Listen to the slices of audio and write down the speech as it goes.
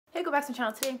welcome back to the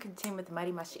channel. Today I'm continuing with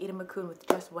Mairimashita Iruma-Kun with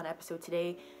just one episode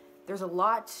today. There's a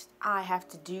lot I have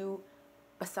to do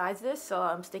besides this, so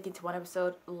I'm sticking to one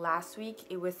episode. Last week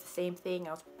it was the same thing.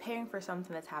 I was preparing for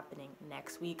something that's happening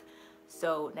next week.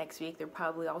 So next week there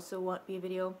probably also won't be a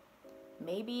video.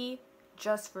 Maybe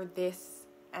just for this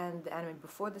and the anime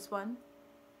before this one,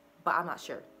 but I'm not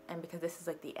sure. And because this is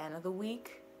like the end of the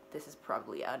week, this is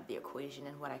probably out of the equation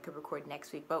and what I could record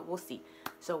next week, but we'll see.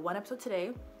 So one episode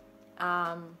today.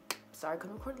 Sorry I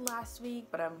couldn't record last week,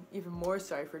 but I'm even more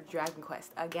sorry for Dragon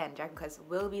Quest. Again, Dragon Quest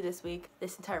will be this week.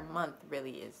 This entire month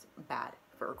really is bad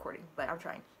for recording, but I'm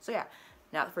trying. So yeah,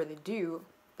 without further ado,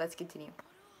 let's continue.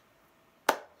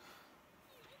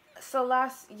 So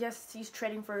yes, he's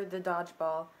trading for the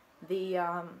dodgeball. The,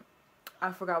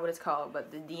 I forgot what it's called, but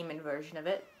the demon version of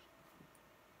it.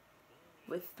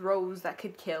 With throws that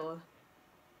could kill.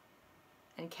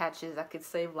 And catches that could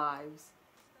save lives.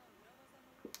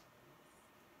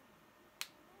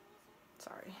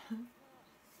 Sorry.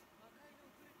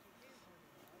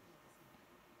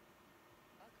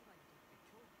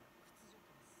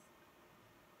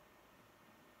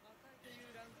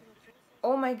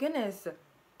 Oh my goodness,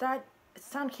 that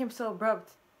sound came so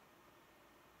abrupt.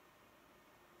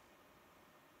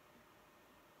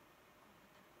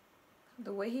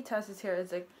 The way he ties his hair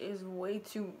is way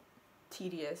too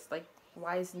tedious. Like,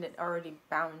 why isn't it already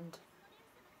bound?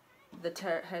 The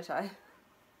hair tie.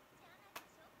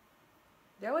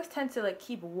 They always tend to like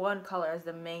keep one color as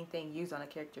the main thing used on a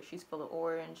character. She's full of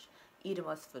orange,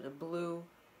 Iruma's full of blue,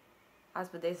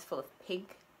 Asmodeus is full of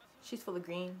pink, she's full of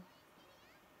green,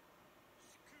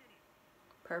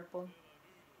 purple.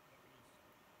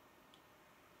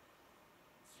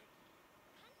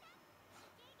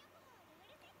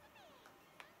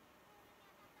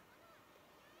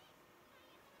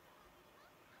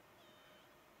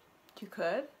 You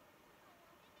could?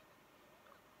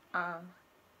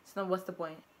 So then what's the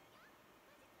point?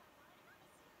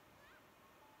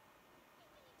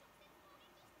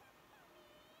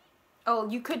 Oh,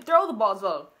 you could throw the ball as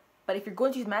well. But if you're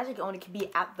going to use magic, it only can be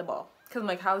at the ball. Because I'm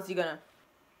like, how is he gonna...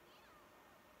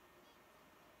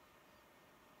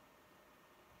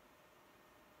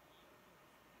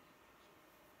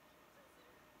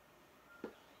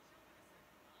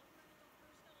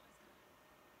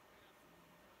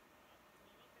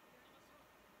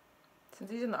 Since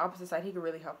he's on the opposite side, he could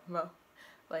really help him out.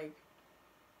 Like,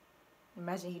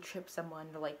 imagine he trips someone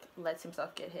or like lets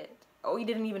himself get hit. Oh, he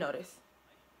didn't even notice.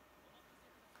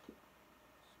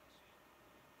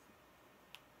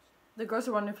 The girls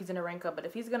are wondering if he's gonna rank up, but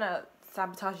if he's gonna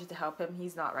sabotage it to help him,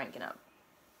 he's not ranking up.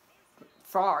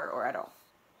 Far or at all.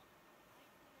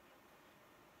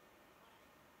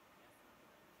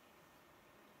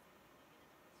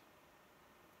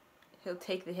 He'll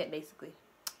take the hit basically.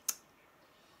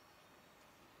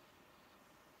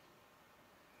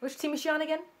 Which team is she on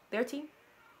again? Their team?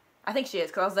 I think she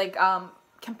is, because I was like,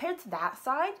 compared to that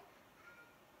side,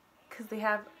 because they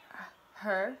have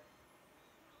her,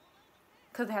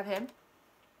 because they have him,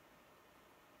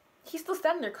 he's still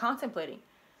standing there contemplating.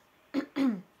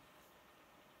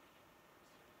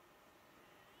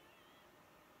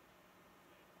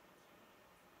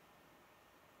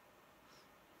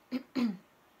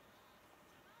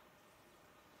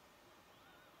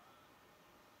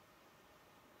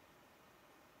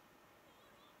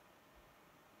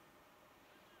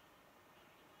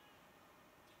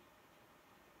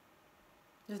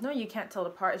 There's no you can't tell it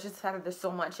apart. It's just the fact that there's so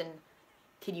much, and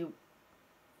can you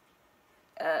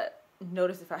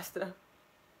notice it fast enough?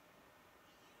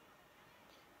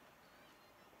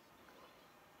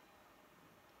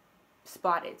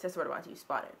 Spot it. That's what I want you to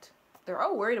spot it. They're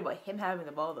all worried about him having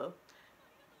the ball though,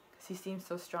 because he seems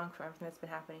so strong for everything that's been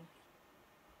happening.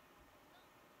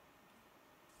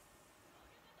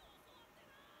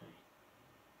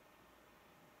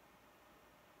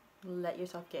 Let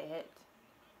yourself get hit.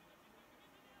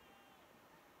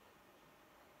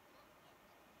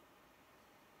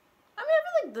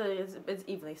 It's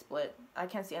evenly split. I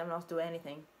can't see anyone else do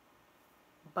anything.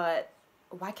 But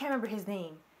why can't I remember his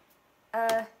name?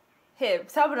 Him,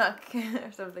 Sabanak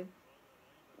or something.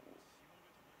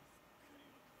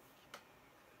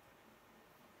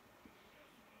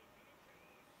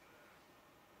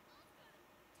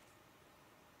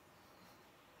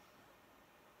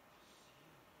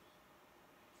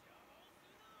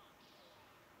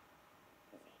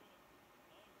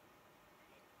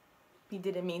 He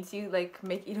didn't mean to like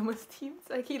make Iruma's teams.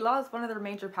 Like, he lost one of their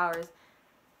major powers,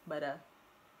 but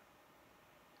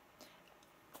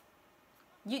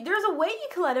there's a way you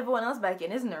can let everyone else back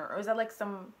in, isn't there? Or is that like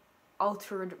some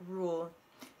altered rule?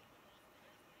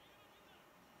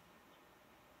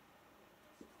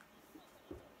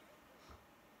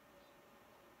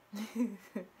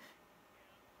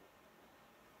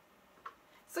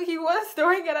 So he was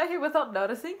throwing it at him without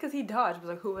noticing because he dodged. I was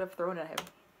like, who would have thrown it at him?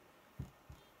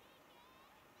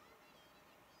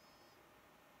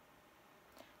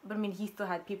 But I mean, he still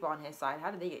had people on his side.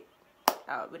 How did they get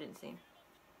out? We didn't see.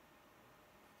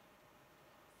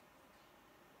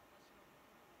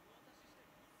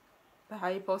 But how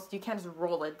you post? You can't just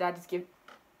roll it. That just give.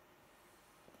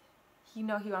 You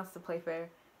know he wants to play fair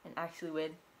and actually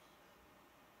win.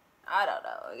 I don't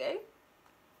know. Okay.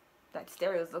 That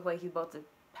stereos look like he's about to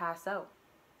pass out.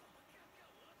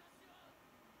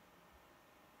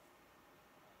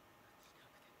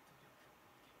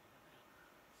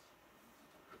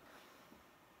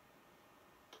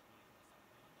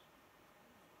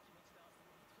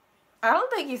 I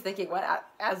don't think he's thinking what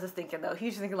I was thinking though.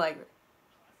 He's just thinking like,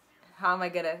 how am I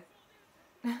gonna?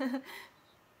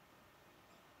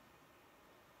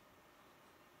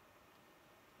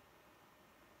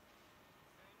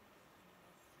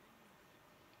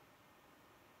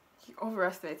 He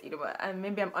overestimates Iruma, and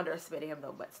maybe I'm underestimating him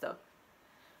though, but still.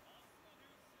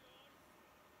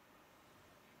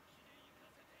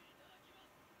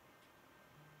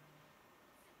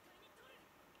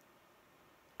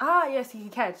 Ah, yes, he can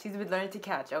catch. He's been learning to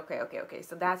catch. Okay.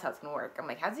 So that's how it's gonna work. I'm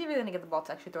like, how's he really gonna get the ball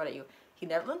to actually throw it at you? He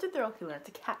never learned to throw, he learned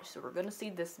to catch. So we're gonna see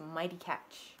this mighty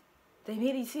catch. They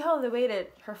made, you see how they waited,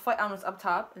 her foot arm was up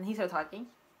top, and he started talking,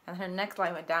 and her next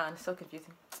line went down. It's so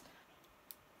confusing.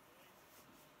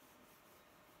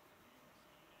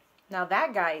 Now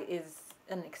that guy is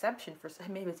an exception for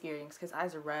maybe his earrings, because his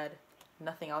eyes are red.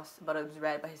 Nothing else but it was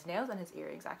red, but his nails and his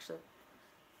earrings actually.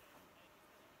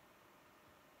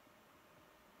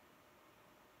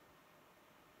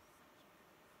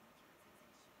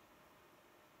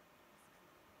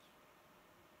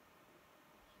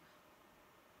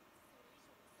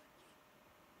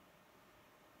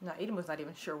 No, Eden was not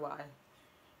even sure why.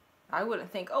 I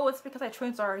wouldn't think, oh, it's because I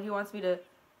trained so hard, he wants me to...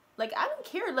 Like, I don't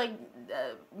care, like,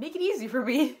 make it easy for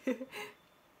me.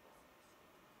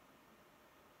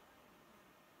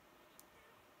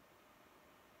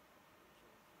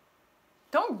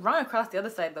 Don't run across the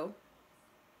other side, though.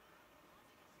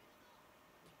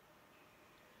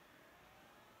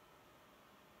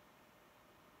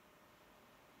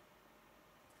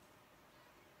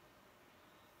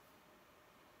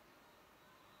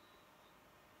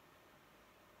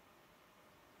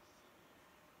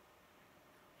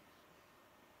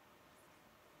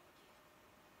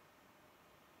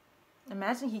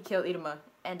 Imagine he killed Iruma.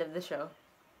 End of the show.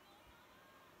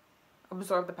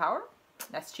 Absorb the power?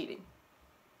 That's cheating.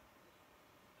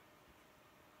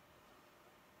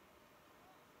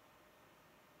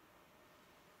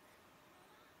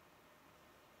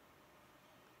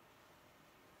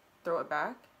 Throw it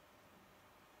back?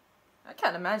 I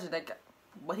can't imagine like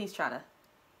what he's trying to...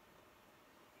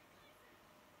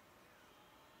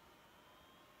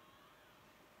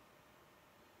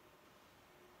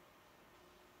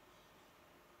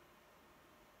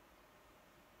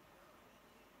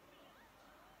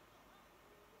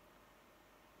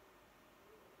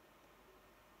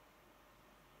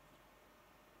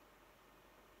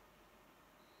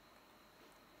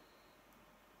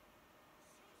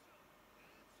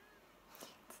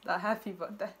 Not happy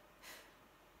about that.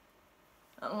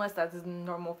 Unless that's his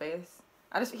normal face.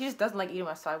 He just doesn't like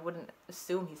Iruma, so I wouldn't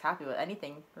assume he's happy with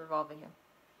anything revolving him.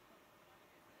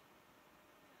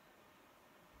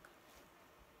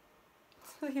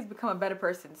 He's become a better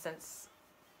person since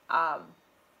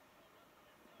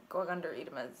going under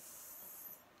Iruma's,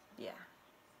 yeah.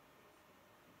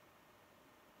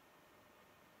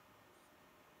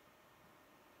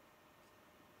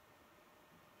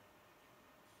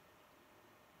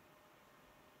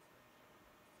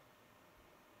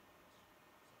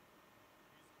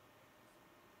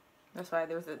 That's why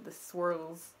there was the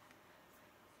swirls.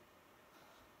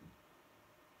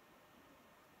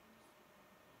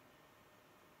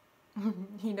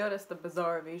 He noticed the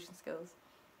bizarre evasion skills.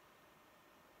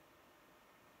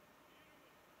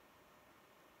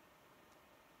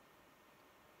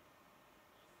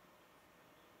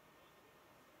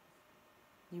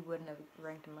 You wouldn't have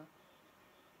ranked him up.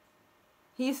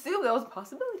 He assumed that was a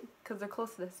possibility because they're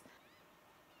close to this.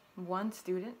 One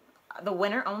student, the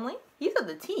winner only? He said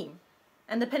the team.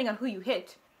 And depending on who you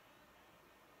hit.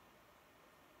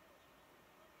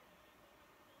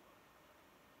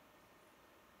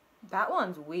 That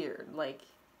one's weird, like...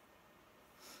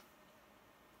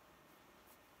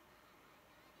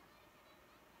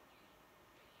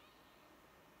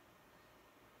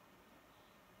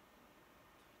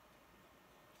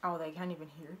 Oh, they can't even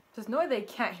hear? There's no way they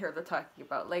can't hear what they're talking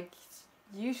about. Like,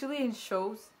 usually in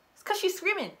shows... It's because she's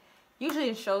screaming! usually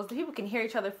in shows, the people can hear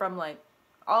each other from like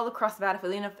all across the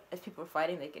battlefield. Even if people are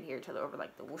fighting, they can hear each other over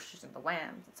like the whooshes and the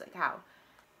whams. It's like how.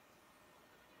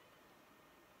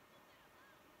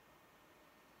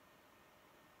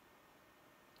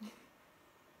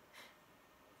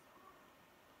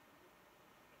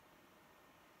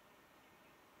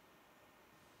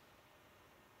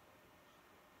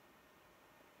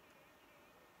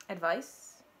 Advice?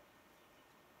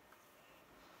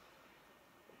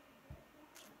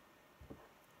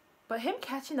 But him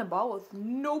catching the ball with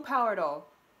no power at all.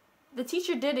 The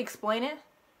teacher did explain it.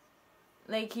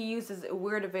 Like, he uses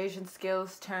weird evasion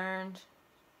skills, turned,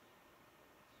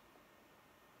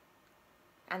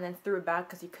 and then threw it back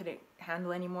because he couldn't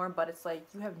handle anymore. But it's like,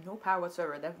 you have no power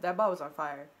whatsoever. That ball was on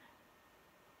fire.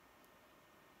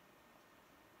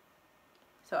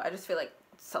 So I just feel like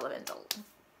Sullivan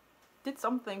did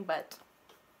something, but...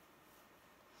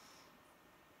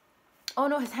 Oh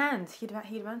no, his hands. He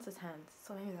advanced his hands.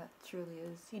 So maybe that truly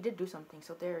is. He did do something.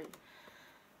 So there.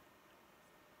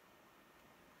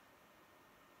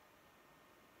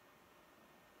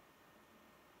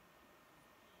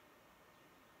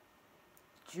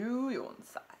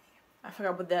 Juyonsai. I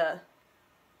forgot what the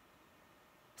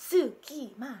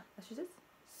Tsukima. That's what it is.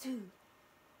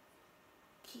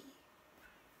 Tsuki.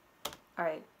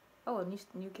 Alright. Oh, a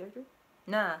new character?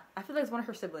 Nah. I feel like it's one of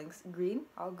her siblings. Green.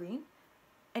 All green.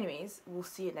 Anyways, we'll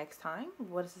see it next time.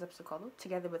 What is this episode called?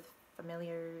 Together with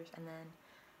Familiars and then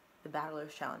the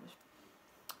Battlers Challenge.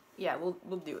 Yeah,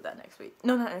 we'll deal with that next week.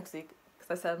 No, not next week,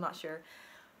 because I said I'm not sure.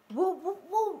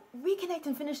 We'll reconnect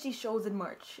and finish these shows in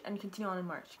March and continue on in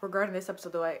March. Regarding this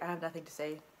episode, though, I have nothing to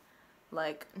say.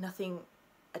 Like, nothing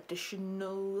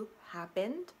additional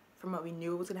happened from what we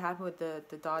knew was gonna happen with the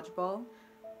dodgeball.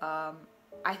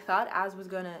 I thought Az was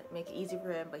gonna make it easy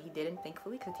for him, but he didn't,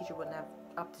 thankfully, because the teacher wouldn't have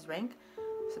upped his rank.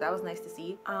 So that was nice to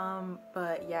see.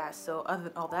 But yeah, so other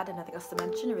than all that and nothing else to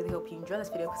mention, I really hope you enjoyed this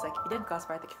video, because like if you did,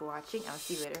 thank you for watching. I'll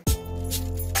see you later.